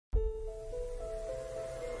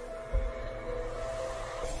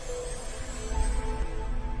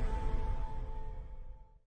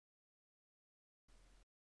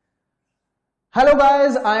Hello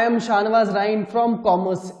guys, I am Shahnawaz Ryan from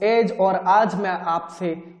commerce as और आज मैं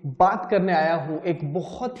आपसे बात करने आया हूं एक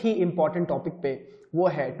बहुत ही इंपॉर्टेंट टॉपिक पे। वो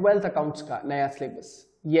है 12th अकाउंट्स का नया syllabus.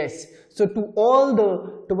 Yes, so to all the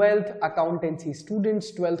 12th accountancy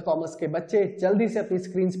students, 12th commerce के बच्चे, जल्दी से अपनी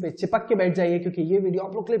स्क्रीन पे चिपक के बैठ जाइए क्योंकि ये वीडियो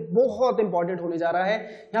आप लोग के लिए बहुत इंपॉर्टेंट होने जा रहा है।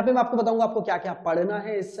 यहाँ पे मैं आपको बताऊंगा आपको क्या क्या पढ़ना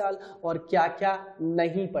है इस साल और क्या क्या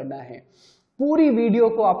नहीं पढ़ना है। पूरी वीडियो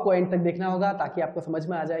को आपको एंड तक देखना होगा ताकि आपको समझ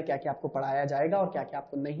में आ जाए क्या क्या आपको पढ़ाया जाएगा और क्या क्या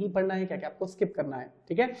आपको नहीं पढ़ना है, क्या क्या आपको स्किप करना है।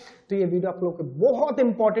 ठीक है, तो ये वीडियो आप लोगों को बहुत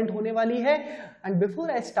इंपॉर्टेंट होने वाली है। And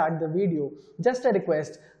before I start the video, just a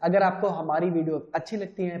request, अगर आपको हमारी वीडियो अच्छी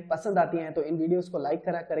लगती है, पसंद आती है, तो इन वीडियोस को लाइक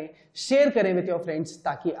करा करें, शेयर करें विद योर फ्रेंड्स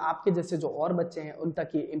ताकि आपके जैसे जो और बच्चे हैं उन तक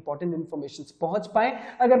ये इंपॉर्टेंट इन्फॉर्मेशन पहुंच पाए।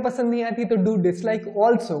 अगर पसंद नहीं आती तो do dislike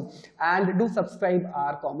also and do subscribe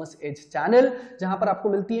our commerce as channel, जहां पर आपको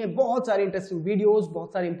मिलती है बहुत सारी इंटरेस्टिंग वीडियोस,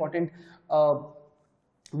 बहुत सारे इंपॉर्टेंट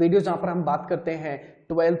वीडियोस जहां पर हम बात करते हैं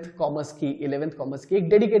 12th कॉमर्स की, 11th कॉमर्स की। एक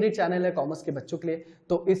डेडिकेटेड चैनल है कॉमर्स के बच्चों के लिए,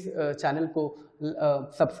 तो इस चैनल को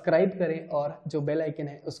सब्सक्राइब करें और जो बेल आइकन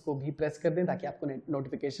है उसको भी प्रेस कर दें ताकि आपको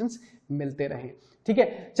नोटिफिकेशंस मिलते रहें। ठीक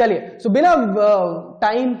है, चलिए, सो बिना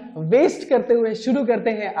टाइम वेस्ट करते हुए शुरू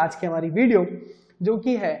करते हैं आज की हमारी वीडियो, जो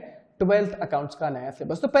कि है 12th अकाउंट्स का नया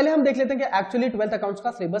सिलेबस। तो पहले हम देख लेते हैं कि एक्चुअली 12th अकाउंट्स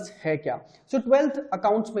का सिलेबस है क्या। सो 12th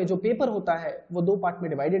अकाउंट्स में जो पेपर होता है वो दो पार्ट में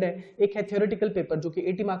डिवाइडेड है। एक है थ्योरेटिकल पेपर जो कि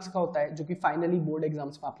 80 मार्क्स का होता है, जो कि फाइनली बोर्ड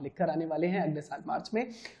एग्जाम्स में आप लिख कर आने वाले हैं अगले साल मार्च में।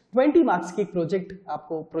 20 मार्क्स की एक प्रोजेक्ट,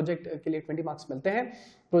 आपको प्रोजेक्ट के लिए 20 मार्क्स मिलते हैं।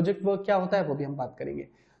 प्रोजेक्ट वर्क क्या होता है वो भी हम बात करेंगे।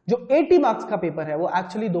 जो 80 मार्क्स का पेपर है वो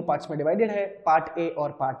एक्चुअली दो पार्ट्स में डिवाइडेड है, पार्ट ए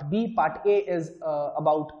और part B. Part A is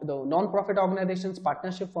about the non profit organisations,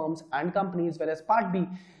 partnership firms and companies, whereas part B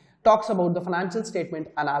talks about the financial statement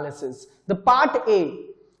analysis. The part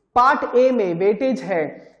A में weightage है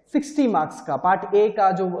 60 marks का। Part A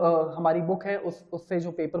का जो हमारी book है उससे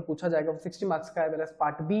जो paper पूछा जाएगा वो 60 मार्क्स का है, whereas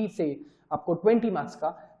पार्ट बी से आपको 20 मार्क्स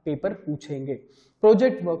का पेपर पूछेंगे।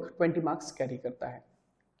 प्रोजेक्ट वर्क 20 मार्क्स कैरी करता है।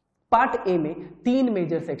 पार्ट ए में तीन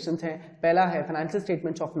मेजर सेक्शंस हैं। पहला है financial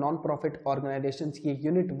statements of non profit organisations, ये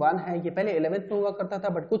यूनिट 1 है। ये पहले 11th में हुआ करता था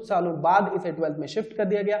बट कुछ सालों बाद इसे 12th में शिफ्ट कर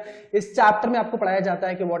दिया गया। इस चैप्टर में आपको पढ़ाया जाता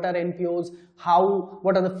है कि what are एनपीओज,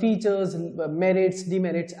 what are the features, merits,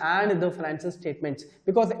 demerits and the financial statements.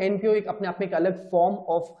 Because NPO एक अपने आप में एक अलग फॉर्म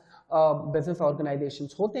ऑफ बिजनेस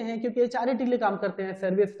ऑर्गेनाइजेशंस होते हैं, क्योंकि ये चैरिटी के लिए काम करते हैं,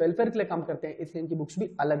 सर्विस वेलफेयर के लिए काम करते हैं, इसलिए इनकी बुक्स भी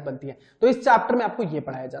अलग बनती हैं। तो इस चैप्टर में आपको ये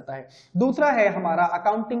पढ़ाया जाता है। दूसरा है हमारा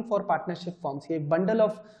अकाउंटिंग फॉर पार्टनरशिप फर्म्स। ये एक bundle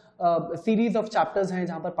of series of chapters हैं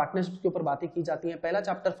जहां पर पार्टनरशिप के ऊपर बातें की जाती हैं। पहला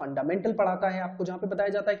चैप्टर फंडामेंटल पढ़ाता है आपको, जहां पे बताया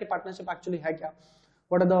जाता है कि पार्टनरशिप एक्चुअली है क्या,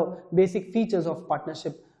 what are the basic features of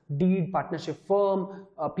partnership, deed, partnership firm,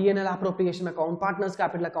 P&L appropriation account, partners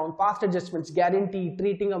capital account, past adjustments, guarantee,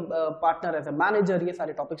 treating a partner as a manager, ये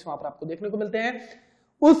सारे टॉपिक्स वहां पर आपको देखने को मिलते हैं।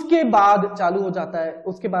 उसके बाद चालू हो जाता है,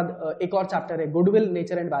 उसके बाद एक और चैप्टर है goodwill,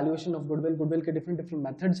 nature and valuation of goodwill. Goodwill के डिफरेंट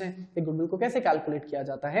मेथड्स हैं कि गुडविल को कैसे कैलकुलेट किया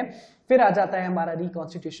जाता है। फिर आ जाता है हमारा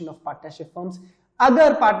रिकॉन्स्टिट्यूशन ऑफ पार्टनरशिप फर्म्स।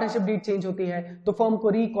 अगर पार्टनरशिप डीड चेंज होती है तो फर्म को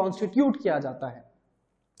रिकॉन्स्टिट्यूट किया जाता है।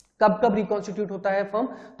 कब कब रिकॉन्स्टिट्यूट होता है फर्म,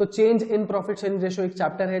 तो change in profit sharing ratio एक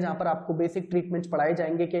चैप्टर है जहां पर आपको बेसिक ट्रीटमेंट्स पढ़ाए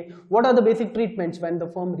जाएंगे कि what are the basic treatments when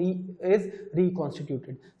the firm is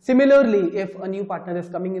reconstituted. Similarly if a new partner is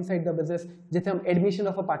coming inside the business, जिसे हम एडमिशन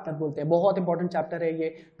ऑफ अ पार्टनर बोलते हैं, बहुत इंपॉर्टेंट चैप्टर है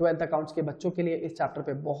ये 12th अकाउंट्स के बच्चों के लिए। इस चैप्टर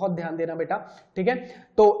पे बहुत ध्यान देना बेटा, ठीक है।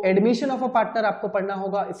 तो एडमिशन ऑफ अ पार्टनर आपको पढ़ना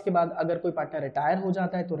होगा। इसके बाद अगर कोई पार्टनर रिटायर हो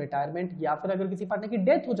जाता है तो रिटायरमेंट, या फिर अगर किसी पार्टनर की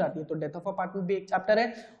डेथ हो जाती है तो डेथ ऑफ अ पार्टनर भी एक चैप्टर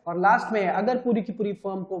है। और लास्ट में अगर पूरी की पूरी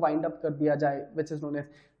फर्म को वाइंड अप कर दिया जाए, which is known as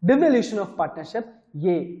dissolution of partnership,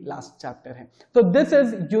 ये लास्ट चैप्टर है। तो this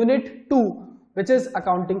is unit 2 which is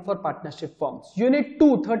accounting for partnership firms. Unit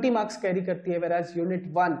 2 30 marks carry करती है, whereas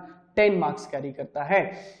यूनिट 1 10 मार्क्स कैरी करता है।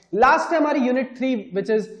 लास्ट है हमारी unit 3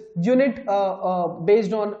 which is unit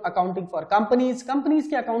based on accounting for companies. Companies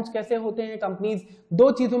के अकाउंट्स कैसे होते हैं। कंपनीज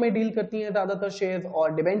दो चीजों में डील करती हैं ज्यादातर, शेयर्स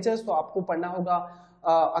और डिबेंचर्स। तो आपको पढ़ना होगा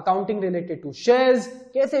अकाउंटिंग रिलेटेड टू शेयर्स,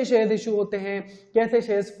 कैसे शेयर्स इशू होते हैं, कैसे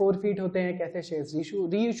शेयर्स फोरफीट होते हैं, कैसे शेयर्स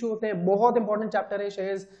री इशू होते हैं। बहुत इंपॉर्टेंट चैप्टर है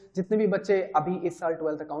शेयर्स। जितने भी बच्चे अभी इस साल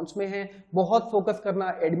 12th अकाउंट्स में हैं, बहुत फोकस करना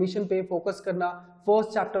एडमिशन पे, फोकस करना फर्स्ट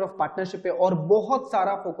चैप्टर ऑफ पार्टनरशिप पे, और बहुत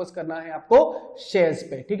सारा फोकस करना है आपको शेयर्स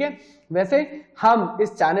पे, ठीक है। वैसे हम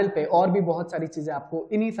इस चैनल पे और भी बहुत सारी चीजें आपको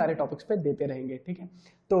इन्हीं सारे टॉपिक्स पे देते रहेंगे, ठीक है।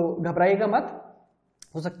 तो घबराइएगा मत,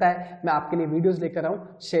 हो सकता है मैं आपके लिए वीडियोस लेकर आऊं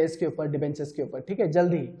शेयर्स के ऊपर, डिबेंचर्स के ऊपर, ठीक है,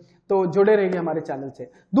 जल्दी ही। तो जुड़े रहिए हमारे चैनल से।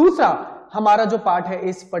 दूसरा हमारा जो पार्ट है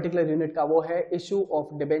इस पर्टिकुलर यूनिट का वो है issue of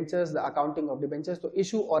debentures, the accounting of debentures. तो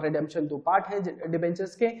इशू और रिडेम्पशन दो पार्ट है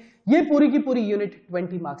डिबेंचर्स के। ये पूरी की पूरी यूनिट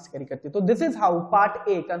 20 मार्क्स कैरी करती है। तो this is how part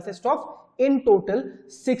A consist of in total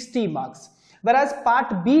 60 marks. whereas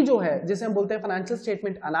part B जो है जिसे हम बोलते हैं फाइनेंशियल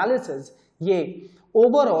स्टेटमेंट एनालिसिस, ये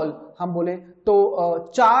ओवरऑल हम बोले तो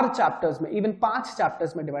 4 चैप्टर्स में, इवन 5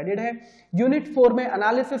 चैप्टर्स में डिवाइडेड है। यूनिट 4 में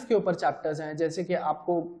एनालिसिस के ऊपर चैप्टर्स हैं, जैसे कि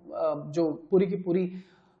आपको जो पूरी की पूरी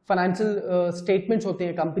फाइनेंशियल स्टेटमेंट्स होते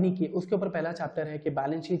हैं कंपनी की, उसके ऊपर पहला चैप्टर है कि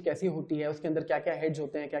बैलेंस शीट कैसी होती है, उसके अंदर क्या क्या हेड्स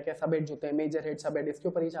होते हैं, क्या क्या सब हेड्स होते हैं, मेजर हेड, सब हेड, इसके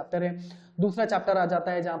ऊपर ही चैप्टर है। दूसरा चैप्टर आ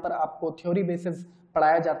जाता है जहां पर आपको थ्योरी बेसिस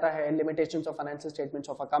पढ़ाया जाता है, limitations of financial statements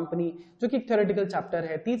of a company, जो कि थ्योरेटिकल चैप्टर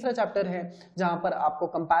है। तीसरा चैप्टर है जहां पर आपको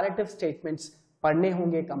कंपैरेटिव स्टेटमेंट्स पढ़ने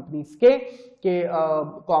होंगे कंपनीज के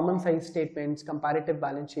common size statements, comparative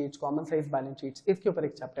balance sheets, common size balance sheets, इसके ऊपर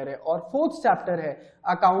एक चैप्टर है। और फोर्थ चैप्टर है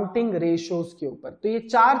अकाउंटिंग रेशियोज के ऊपर। तो ये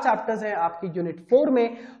 4 चैप्टर्स हैं आपकी यूनिट 4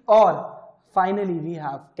 में। और finally we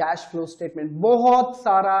have cash flow statement, बहुत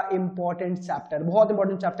सारा इंपॉर्टेंट चैप्टर, बहुत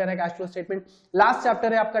इंपॉर्टेंट चैप्टर है cash flow statement. Last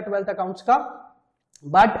chapter है आपका 12th अकाउंट्स का,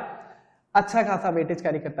 बट अच्छा खासा वेटेज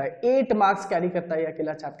कैरी करता है, 8 मार्क्स कैरी करता है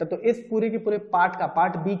अकेला चैप्टर। तो इस पूरे के पूरे पार्ट का,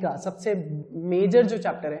 पार्ट बी का सबसे मेजर जो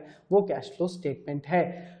चैप्टर है वो कैश फ्लो स्टेटमेंट है।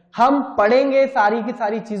 हम पढ़ेंगे सारी की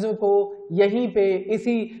सारी चीजों को यहीं पे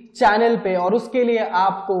इसी चैनल पे, और उसके लिए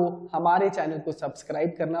आपको हमारे चैनल को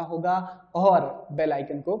सब्सक्राइब करना होगा और बेल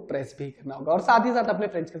आइकन को प्रेस भी करना होगा, और साथ ही साथ अपने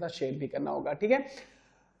फ्रेंड्स के साथ शेयर भी करना होगा, ठीक है।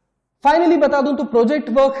 फाइनली बता दूं तो प्रोजेक्ट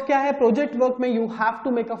वर्क क्या है। प्रोजेक्ट वर्क में you have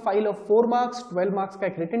to make a file of 4 marks, 12 marks का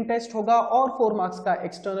एक रिटन टेस्ट होगा और 4 मार्क्स का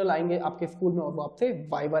एक्सटर्नल आएंगे आपके स्कूल में, और वो आपसे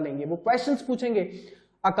वाइवा लेंगे। वो क्वेश्चंस पूछेंगे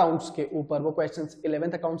अकाउंट्स के ऊपर, वो क्वेश्चंस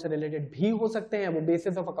 11th अकाउंट से रिलेटेड भी हो सकते हैं, वो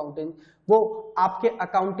बेसिस ऑफ अकाउंटिंग, वो आपके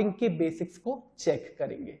अकाउंटिंग के बेसिक्स को चेक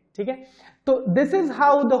करेंगे, ठीक है। तो this is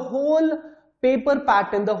how the whole paper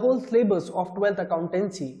pattern, the whole syllabus of 12th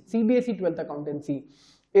accountancy, CBSE 12th accountancy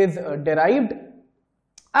is derived.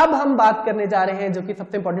 अब हम बात करने जा रहे हैं जो कि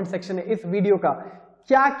सबसे इंपॉर्टेंट सेक्शन है इस वीडियो का,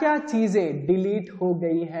 क्या क्या चीजें डिलीट हो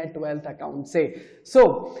गई है 12th अकाउंट से।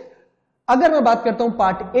 अगर मैं बात करता हूं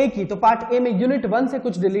पार्ट ए की, तो पार्ट ए में यूनिट 1 से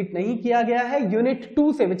कुछ डिलीट नहीं किया गया है। यूनिट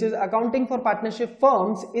 2 से, which is accounting for partnership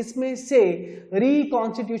firms, इसमें से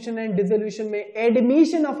रिकॉन्स्टिट्यूशन एंड डिसोल्यूशन में,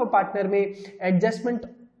 एडमिशन ऑफ अ पार्टनर में, एडजस्टमेंट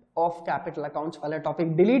ऑफ कैपिटल अकाउंट्स वाला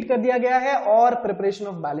टॉपिक डिलीट कर दिया गया है, और प्रिपरेशन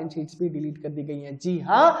ऑफ बैलेंस शीट्स भी डिलीट कर दी गई है। जी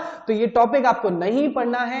हां, तो ये टॉपिक आपको नहीं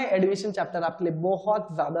पढ़ना है। एडमिशन चैप्टर आपके लिए बहुत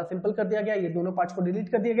ज्यादा सिंपल कर दिया गया, ये दोनों पार्ट्स को डिलीट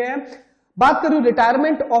कर दिए गए हैं। बात करूं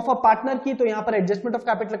रिटायरमेंट ऑफ अ पार्टनर की, तो यहां पर adjustment of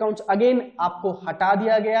capital accounts again आपको हटा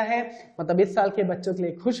दिया गया है। मतलब इस साल के बच्चों के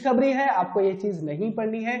लिए खुशखबरी है, आपको ये चीज नहीं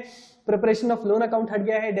पढ़नी है। प्रिपरेशन ऑफ लोन अकाउंट हट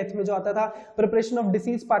गया है, डेथ में जो आता था। Preparation of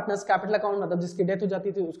disease partners capital account, मतलब जिसकी डेथ हो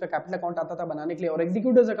जाती थी उसका कैपिटल अकाउंट आता था बनाने के लिए, और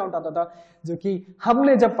एग्जीक्यूटिव्स अकाउंट आता था, जो कि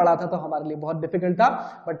हमने जब पढ़ा था तो हमारे लिए बहुत डिफिकल्ट था।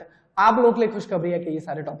 बट आप लोगों के लिए खुशखबरी है कि ये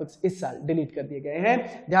सारे टॉपिक्स इस साल डिलीट कर दिए गए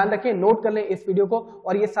हैं। ध्यान रखें, नोट कर लें इस वीडियो को,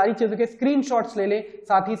 और ये सारी चीजों के स्क्रीनशॉट्स ले लें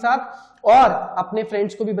साथ ही साथ, और अपने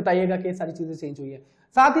फ्रेंड्स को भी बताइएगा कि ये सारी चीजें चेंज हुई है।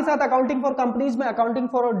 साथ ही साथ अकाउंटिंग फॉर कंपनीज में, accounting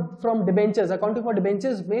for from debentures, accounting for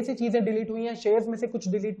debentures में से चीजें डिलीट हुई हैं, शेयर्स में से कुछ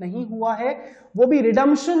डिलीट नहीं हुआ है, वो भी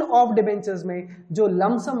रिडम्पशन ऑफ डिबेंचर्स में, जो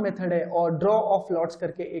लमसम मेथड है और ड्रॉ ऑफ लॉट्स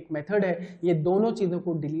करके एक मेथड है, ये दोनों चीजों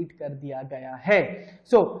को डिलीट कर दिया गया है।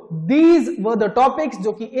 So these were the topics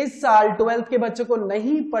जो कि इस साल 12th के बच्चों को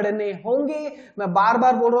नहीं पढ़ने होंगे। मैं बार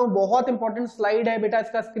बार बोल रहा हूं, बहुत इंपॉर्टेंट स्लाइड है बेटा,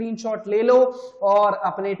 इसका स्क्रीनशॉट ले लो और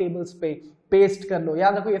अपने टेबल्स पे पेस्ट कर लो।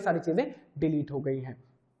 याद रखो ये सारी चीजें डिलीट हो गई हैं।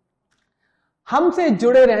 हमसे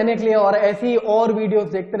जुड़े रहने के लिए और ऐसी और वीडियोस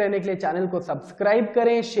देखते रहने के लिए चैनल को सब्सक्राइब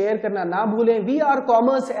करें, शेयर करना ना भूलें। We are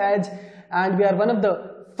commerce as and we are one of the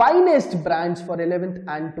finest branch for 11th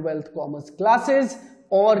and 12th commerce classes.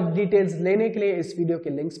 और डिटेल्स लेने के लिए इस वीडियो के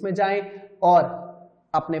लिंक्स में जाएं और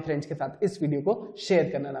अपने फ्रेंड्स के साथ इस वीडियो को शेयर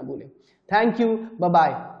करना ना भूलें। Thank you, bye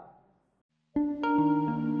bye.